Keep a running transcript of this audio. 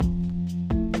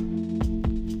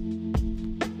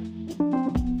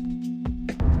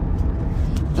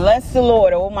Bless the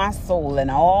Lord, O my soul, and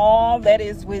all that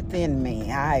is within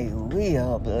me. I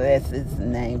will bless his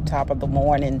name. Top of the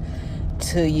morning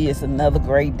to you. It's another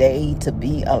great day to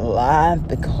be alive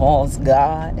because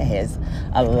God has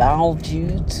allowed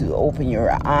you to open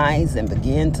your eyes and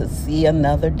begin to see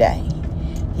another day.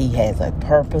 He has a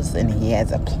purpose and he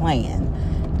has a plan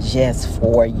just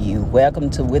for you. Welcome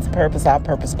to With Purpose, Our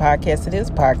Purpose podcast. It is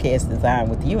a podcast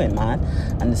designed with you in mind.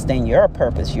 Understand your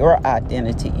purpose, your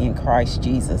identity in Christ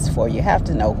Jesus, for you have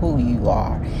to know who you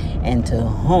are and to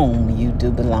whom you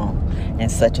do belong in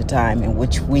such a time in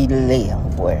which we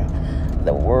live, where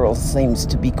the world seems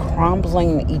to be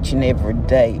crumbling each and every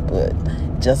day. But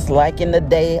just like in the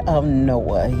day of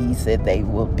Noah, he said they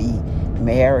will be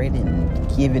married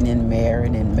and giving in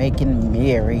marriage and making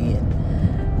merry and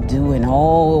doing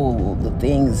all the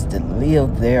things to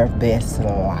live their best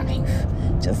life.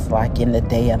 Just like in the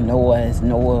day of Noah, as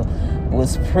Noah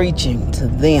was preaching to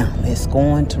them, it's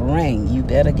going to rain. You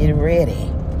better get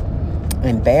ready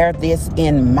and bear this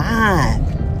in mind.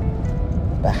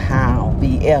 But how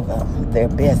be ever their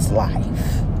best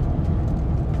life,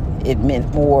 it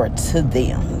meant more to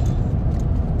them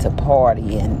to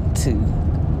party and to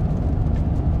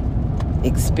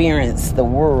experience the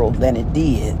world than it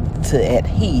did to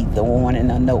heed the warning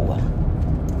of Noah.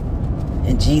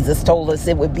 And Jesus told us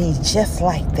it would be just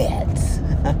like that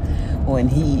when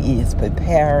he is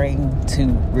preparing to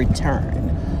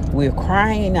return. We're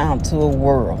crying out to a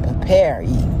world, prepare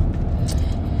ye.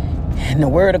 And the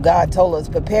word of God told us,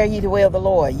 prepare ye the way of the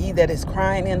Lord, ye that is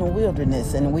crying in the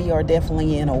wilderness. And we are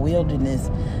definitely in a wilderness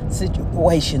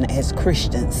situation as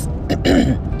Christians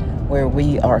where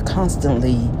we are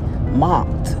constantly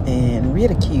mocked and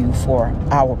ridiculed for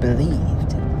our belief.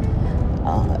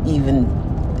 Even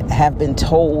have been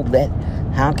told that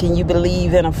how can you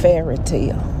believe in a fairy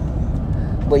tale?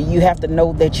 But you have to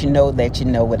know that you know that you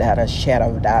know without a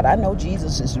shadow of a doubt. I know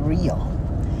Jesus is real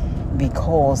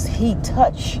because he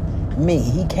touched me.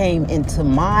 He came into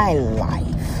my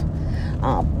life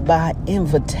by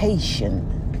invitation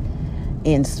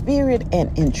in spirit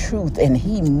and in truth, and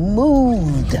he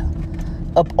moved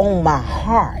upon my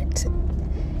heart,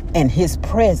 and his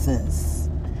presence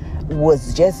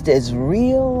was just as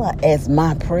real as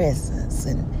my presence.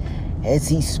 And as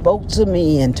he spoke to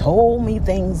me and told me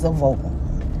things of old,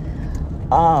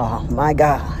 oh my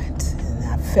God, and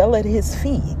I fell at his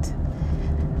feet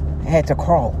at the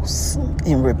cross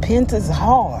and repent his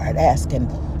heart, asking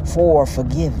for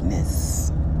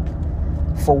forgiveness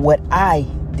for what I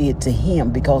did to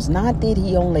him, because not did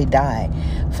he only die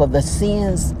for the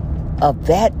sins of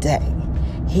that day,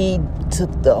 he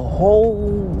took the whole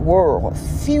world,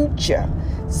 future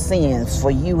sins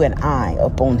for you and I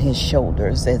upon his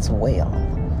shoulders as well.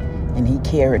 And he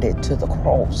carried it to the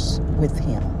cross with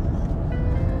him.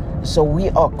 So we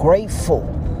are grateful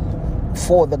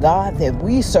for the God that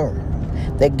we serve,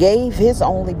 that gave his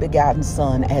only begotten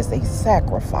son as a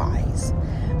sacrifice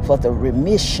for the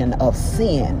remission of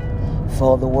sin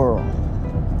for the world.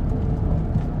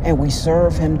 And we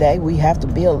serve him today. We have to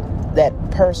build that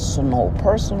personal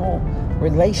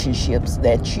relationships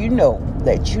that you know,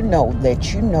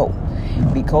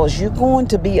 because you're going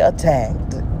to be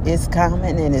attacked. It's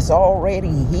coming and it's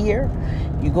already here.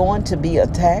 You're going to be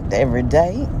attacked every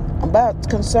day about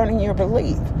concerning your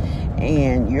belief.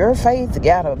 And your faith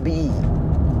gotta be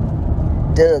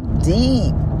dug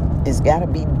deep. It's got to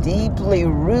be deeply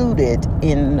rooted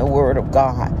in the word of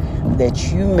God,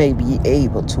 that you may be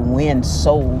able to win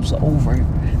souls over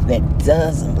that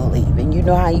doesn't believe. And you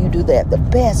know how you do that? The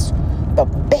best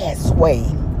way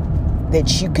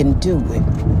that you can do it.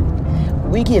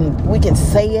 We can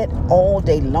say it all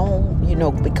day long,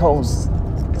 because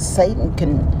Satan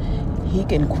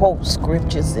can quote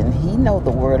scriptures, and he know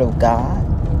the word of God.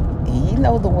 He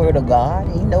know the word of God.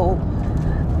 He know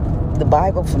the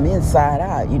Bible from inside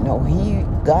out.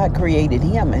 God created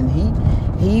him, and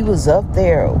he was up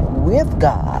there with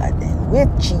God and with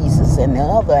Jesus and the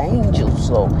other angels.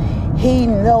 So he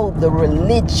know the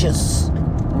religious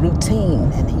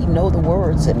routine, and he know the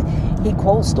words, and he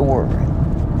quotes the word.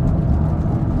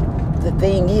 The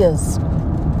thing is,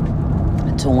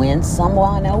 to win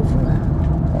someone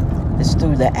over is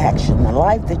through the action, the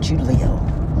life that you live.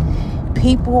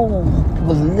 People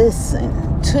will listen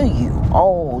to you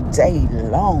all day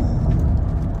long,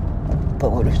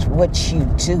 but it's what you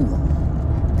do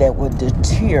that will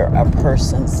deter a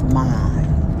person's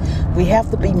mind. We have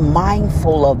to be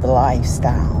mindful of the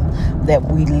lifestyle that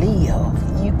we live.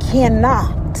 You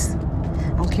cannot,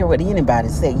 I don't care what anybody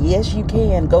say, yes, you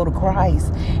can go to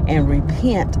Christ and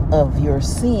repent of your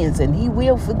sins, and he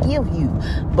will forgive you,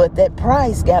 but that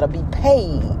price got to be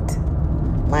paid,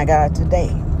 my God,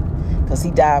 today. Because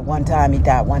he died one time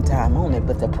only.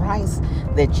 But the price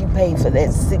that you pay for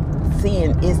that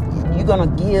sin is you're going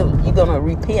to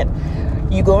repent.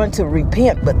 You're going to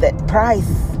repent, but that price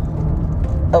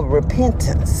of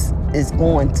repentance is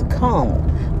going to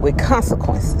come with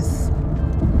consequences.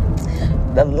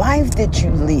 The life that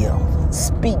you live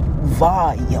speak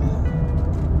volume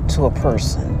to a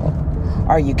person.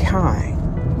 Are you kind?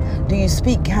 Do you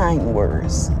speak kind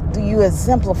words? Do you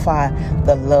exemplify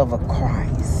the love of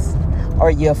Christ? Are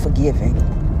you forgiving?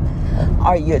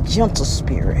 Are you a gentle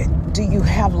spirit? Do you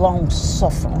have long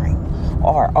suffering?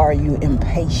 Or are you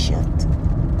impatient?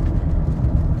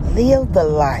 Live the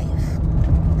life.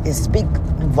 It speaks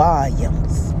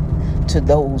volumes to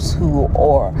those who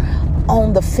are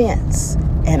on the fence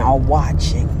and are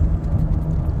watching.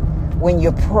 When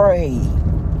you pray,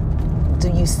 do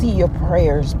you see your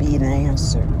prayers being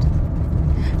answered?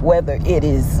 Whether it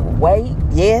is wait,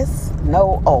 yes,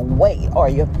 no, or wait, are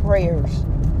your prayers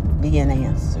being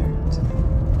answered?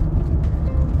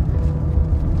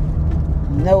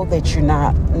 Know that you're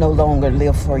no longer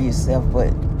live for yourself,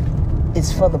 but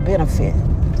it's for the benefit.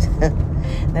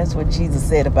 That's what Jesus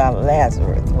said about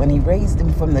Lazarus when he raised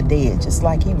him from the dead, just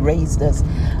like he raised us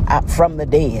out from the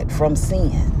dead, from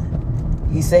sin.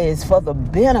 He says for the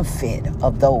benefit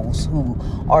of those who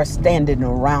are standing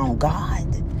around. God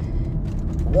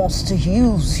wants to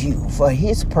use you for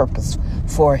his purpose,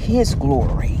 for his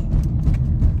glory.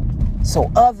 So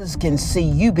others can see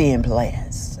you being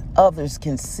blessed. Others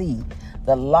can see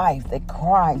the life that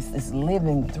Christ is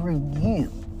living through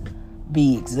you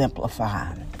be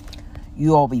exemplified.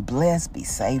 You all be blessed, be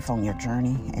safe on your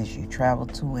journey as you travel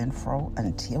to and fro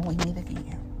until we meet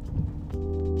again.